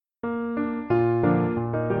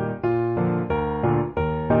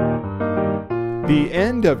The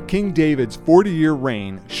end of King David's 40-year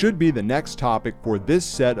reign should be the next topic for this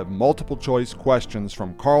set of multiple-choice questions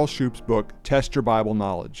from Carl Shoup's book, Test Your Bible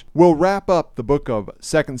Knowledge. We'll wrap up the book of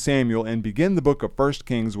 2 Samuel and begin the book of 1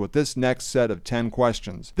 Kings with this next set of 10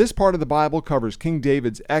 questions. This part of the Bible covers King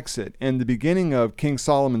David's exit and the beginning of King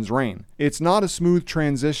Solomon's reign. It's not a smooth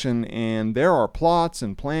transition, and there are plots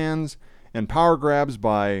and plans and power grabs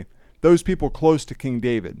by those people close to King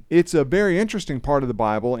David. It's a very interesting part of the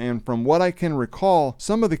Bible, and from what I can recall,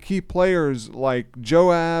 some of the key players like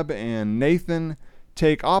Joab and Nathan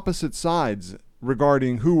take opposite sides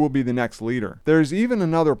regarding who will be the next leader. There's even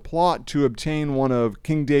another plot to obtain one of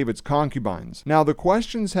King David's concubines. Now, the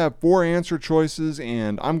questions have 4 answer choices,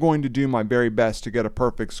 and I'm going to do my very best to get a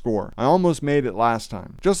perfect score. I almost made it last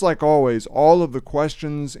time. Just like always, all of the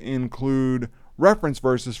questions include reference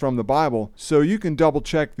verses from the Bible, so you can double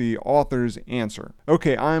check the author's answer.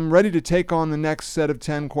 Okay, I'm ready to take on the next set of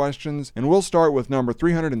 10 questions, and we'll start with number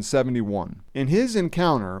 371. In his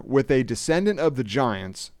encounter with a descendant of the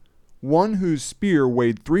giants, one whose spear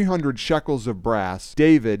weighed 300 shekels of brass,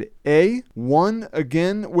 David A. won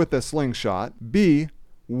again with a slingshot, B.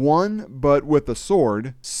 won but with a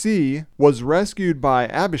sword, C. was rescued by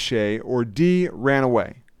Abishai, or D. ran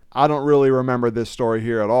away. I don't really remember this story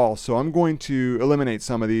here at all, so I'm going to eliminate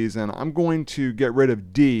some of these, and I'm going to get rid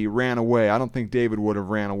of D, ran away. I don't think David would have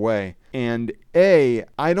ran away. And A,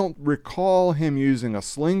 I don't recall him using a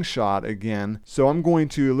slingshot again, so I'm going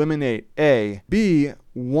to eliminate A. B,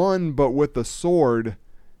 won but with a sword.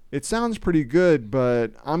 It sounds pretty good,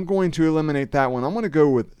 but I'm going to eliminate that one. I'm going to go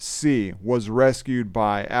with C, was rescued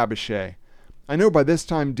by Abishai. I know by this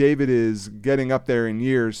time David is getting up there in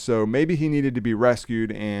years, so maybe he needed to be rescued,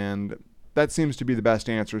 and that seems to be the best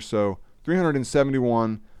answer. So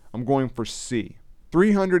 371, I'm going for C.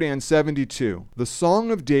 372. The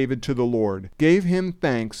Song of David to the Lord gave him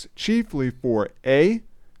thanks chiefly for A.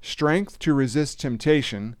 strength to resist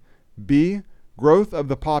temptation, B. growth of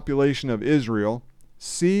the population of Israel,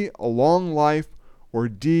 C. a long life, or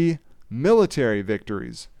D. military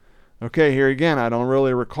victories. Okay, here again, I don't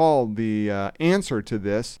really recall the answer to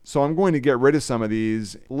this, so I'm going to get rid of some of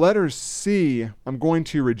these. Letter C, I'm going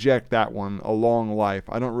to reject that one, a long life.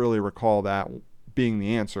 I don't really recall that being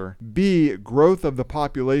the answer. B, growth of the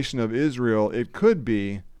population of Israel, it could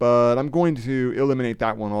be, but I'm going to eliminate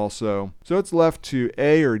that one also. So it's left to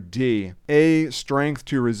A or D. A, strength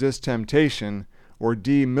to resist temptation, or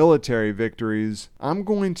D, military victories. I'm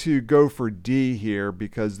going to go for D here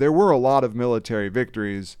because there were a lot of military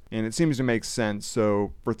victories and it seems to make sense.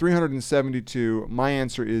 So for 372, my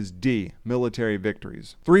answer is D, military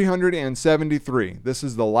victories. 373, this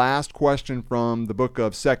is the last question from the book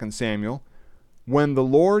of 2 Samuel. When the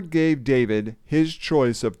Lord gave David his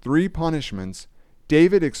choice of 3 punishments,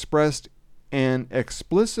 David expressed an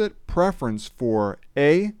explicit preference for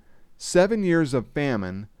A, 7 years of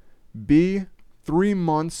famine, B, 3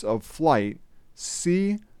 months of flight,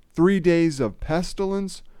 C, 3 days of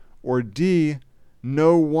pestilence, or D,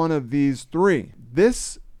 no one of these 3.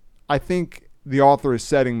 This, I think the author is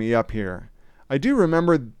setting me up here. I do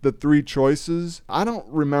remember the 3 choices. I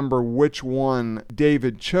don't remember which one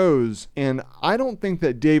David chose, and I don't think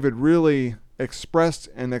that David really expressed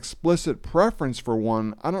an explicit preference for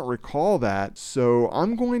one. I don't recall that. So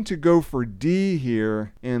I'm going to go for D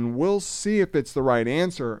here, and we'll see if it's the right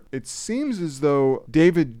answer. It seems as though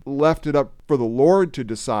David left it up for the Lord to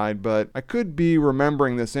decide, but I could be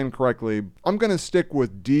remembering this incorrectly. I'm going to stick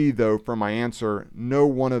with D, though, for my answer. No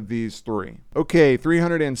one of these 3. Okay,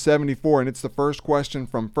 374, and it's the first question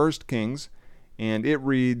from 1 Kings, and it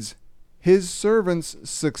reads, his servants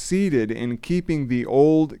succeeded in keeping the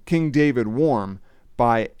old King David warm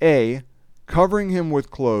by A, covering him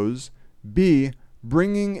with clothes, B,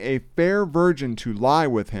 bringing a fair virgin to lie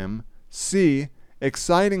with him, C,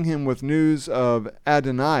 exciting him with news of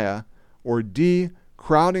Adoniah, or D,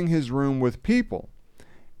 crowding his room with people.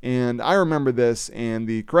 And I remember this, and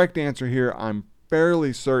the correct answer here, I'm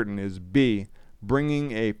fairly certain, is B,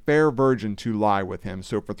 bringing a fair virgin to lie with him.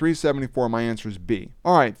 So for 374, my answer is B.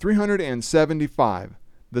 All right, 375.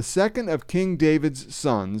 The second of King David's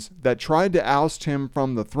sons that tried to oust him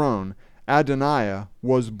from the throne, Adoniah,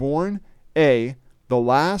 was born A, the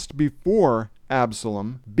last before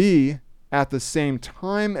Absalom, B, at the same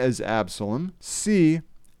time as Absalom, C,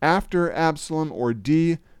 after Absalom, or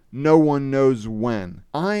D, no one knows when.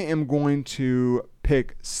 I am going to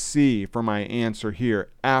pick C for my answer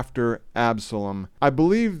here, after Absalom. I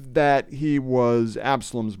believe that he was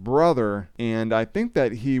Absalom's brother, and I think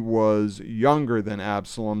that he was younger than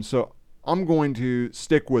Absalom, so I'm going to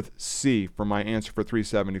stick with C for my answer for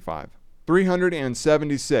 375.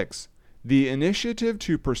 376. The initiative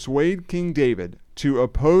to persuade King David to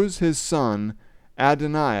oppose his son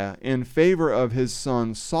Adoniah in favor of his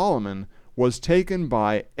son Solomon was taken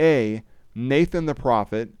by A. Nathan the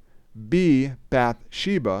prophet, B.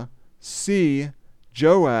 Bathsheba, C.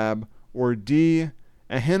 Joab, or D.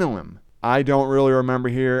 Ahinoam. I don't really remember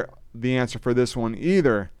here the answer for this one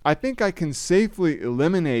either. I think I can safely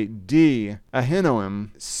eliminate D.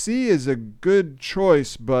 Ahinoam. C is a good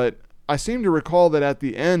choice, but I seem to recall that at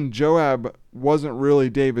the end Joab wasn't really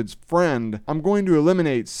David's friend. I'm going to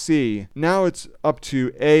eliminate C. Now it's up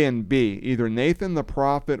to A and B, either Nathan the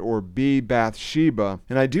prophet or B. Bathsheba.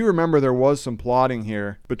 And I do remember there was some plotting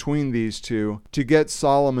here between these two to get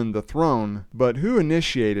Solomon the throne, but who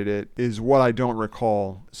initiated it is what I don't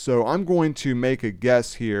recall. So I'm going to make a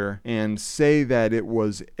guess here and say that it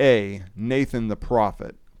was A, Nathan the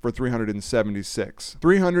prophet, for 376.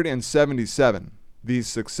 377. The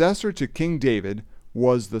successor to King David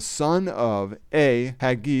was the son of A.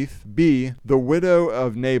 Haggith, B. the widow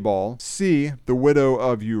of Nabal, C. the widow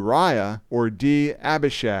of Uriah, or D.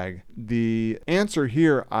 Abishag. The answer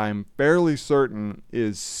here, I'm fairly certain,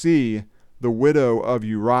 is C. the widow of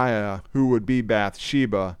Uriah, who would be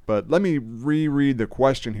Bathsheba. But let me reread the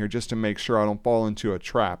question here just to make sure I don't fall into a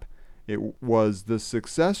trap. It was the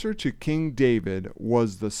successor to King David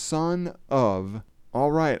was the son of...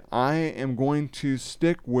 All right, I am going to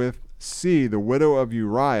stick with C, the widow of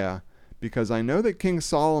Uriah, because I know that King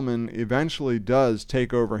Solomon eventually does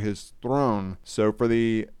take over his throne. So for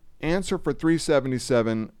the answer for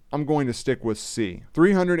 377, I'm going to stick with C.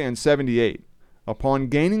 378. Upon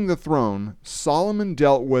gaining the throne, Solomon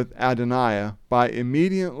dealt with Adoniah by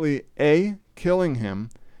immediately A. killing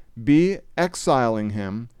him, B. exiling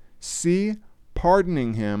him, C.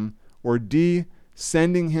 pardoning him, or D.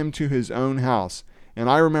 sending him to his own house. And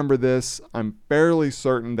I remember this. I'm fairly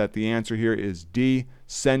certain that the answer here is D,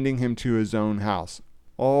 sending him to his own house.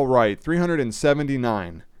 All right,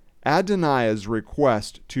 379. Adoniah's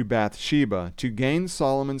request to Bathsheba to gain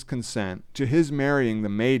Solomon's consent to his marrying the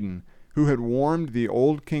maiden who had warmed the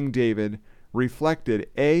old King David reflected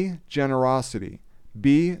A, generosity,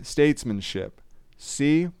 B, statesmanship,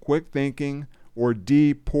 C, quick thinking, or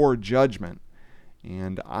D, poor judgment.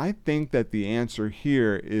 And I think that the answer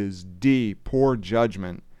here is D, poor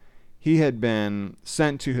judgment. He had been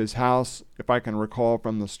sent to his house, if I can recall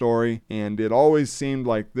from the story, and it always seemed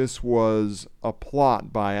like this was a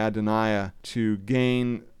plot by Adoniah to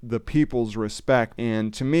gain the people's respect.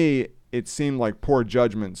 And to me, it seemed like poor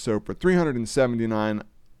judgment. So for 379,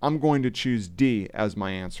 I'm going to choose D as my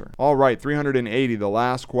answer. All right, 380, the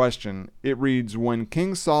last question. It reads, when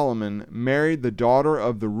King Solomon married the daughter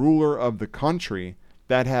of the ruler of the country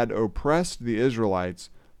that had oppressed the Israelites,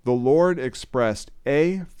 the Lord expressed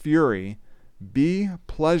A, fury, B,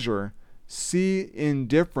 pleasure, C,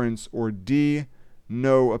 indifference, or D,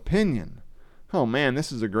 no opinion. Oh man,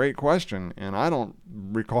 this is a great question, and I don't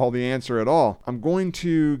recall the answer at all. I'm going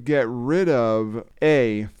to get rid of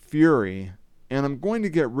A, fury, and I'm going to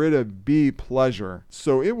get rid of B, pleasure.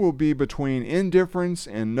 So it will be between indifference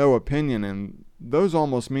and no opinion, and those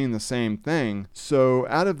almost mean the same thing. So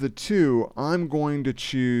out of the two, I'm going to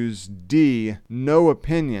choose D, no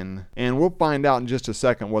opinion, and we'll find out in just a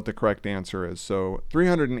second what the correct answer is. So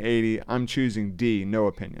 380, I'm choosing D, no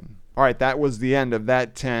opinion. All right, that was the end of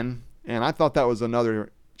that 10, and I thought that was another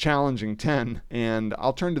challenging 10, and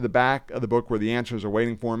I'll turn to the back of the book where the answers are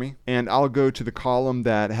waiting for me, and I'll go to the column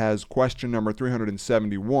that has question number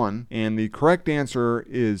 371, and the correct answer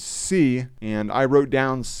is C, and I wrote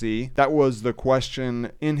down C. That was the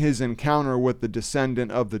question in his encounter with the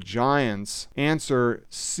descendant of the giants. Answer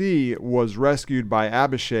C was rescued by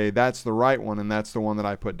Abishai. That's the right one, and that's the one that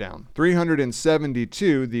I put down.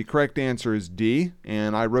 372, the correct answer is D,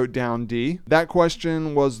 and I wrote down D. That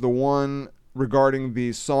question was the one regarding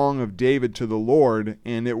the Song of David to the Lord,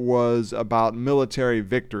 and it was about military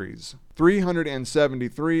victories.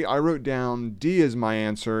 373, I wrote down D as my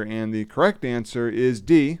answer, and the correct answer is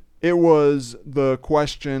D. It was the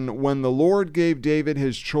question, when the Lord gave David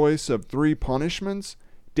his choice of 3 punishments,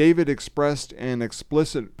 David expressed an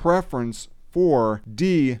explicit preference for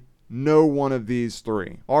D, no one of these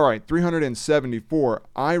 3. All right, 374,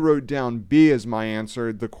 I wrote down B as my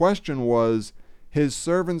answer. The question was, his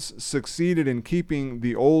servants succeeded in keeping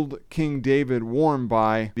the old King David warm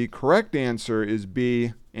by. The correct answer is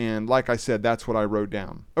B, and like I said, that's what I wrote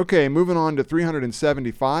down. Okay, moving on to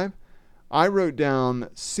 375. I wrote down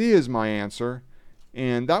C as my answer,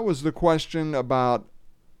 and that was the question about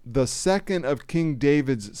the second of King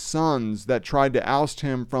David's sons that tried to oust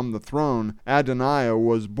him from the throne. Adoniah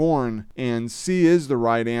was born, and C is the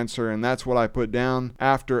right answer, and that's what I put down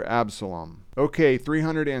after Absalom. Okay,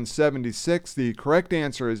 376. The correct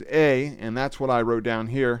answer is A, and that's what I wrote down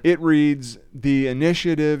here. It reads, the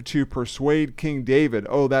initiative to persuade King David.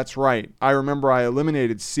 Oh, that's right. I remember I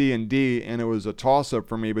eliminated C and D, and it was a toss-up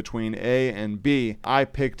for me between A and B. I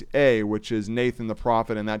picked A, which is Nathan the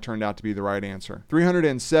prophet, and that turned out to be the right answer.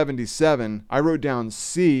 377, I wrote down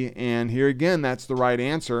C, and here again, that's the right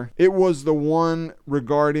answer. It was the one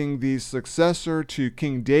regarding the successor to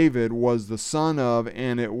King David was the son of,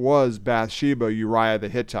 and it was Bathsheba, Uriah the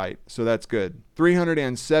Hittite. So that's good.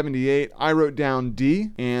 378, I wrote down D,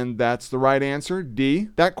 and that's the right answer, D.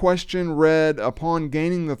 That question read, upon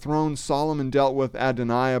gaining the throne, Solomon dealt with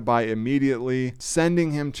Adoniah by immediately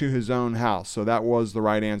sending him to his own house. So that was the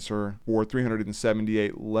right answer for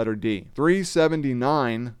 378, letter D.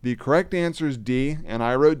 379, the correct answer is D, and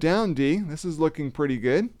I wrote down D. This is looking pretty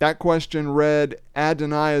good. That question read,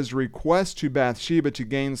 Adoniah's request to Bathsheba to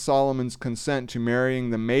gain Solomon's consent to marrying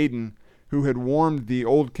the maiden who had warmed the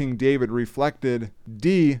old King David reflected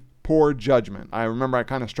D, poor judgment. I remember I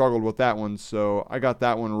kind of struggled with that one, so I got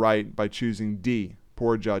that one right by choosing D,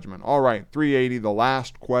 poor judgment. All right, 380, the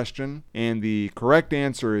last question, and the correct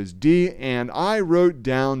answer is D, and I wrote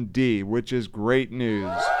down D, which is great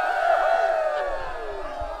news.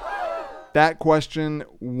 That question,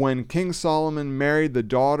 when King Solomon married the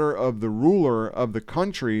daughter of the ruler of the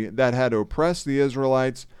country that had oppressed the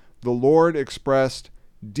Israelites, the Lord expressed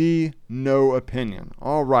D, no opinion.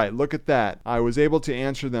 All right, look at that. I was able to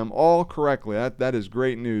answer them all correctly. That is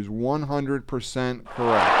great news. 100%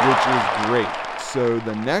 correct, which is great. So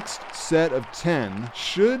the next set of 10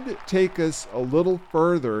 should take us a little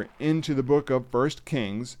further into the book of 1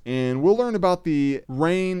 Kings, and we'll learn about the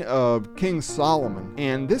reign of King Solomon.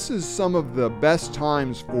 And this is some of the best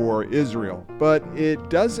times for Israel, but it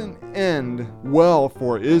doesn't end well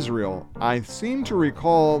for Israel. I seem to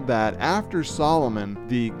recall that after Solomon,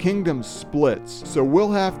 the kingdom splits. So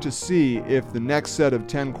we'll have to see if the next set of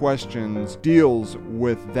 10 questions deals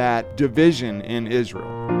with that division in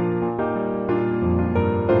Israel.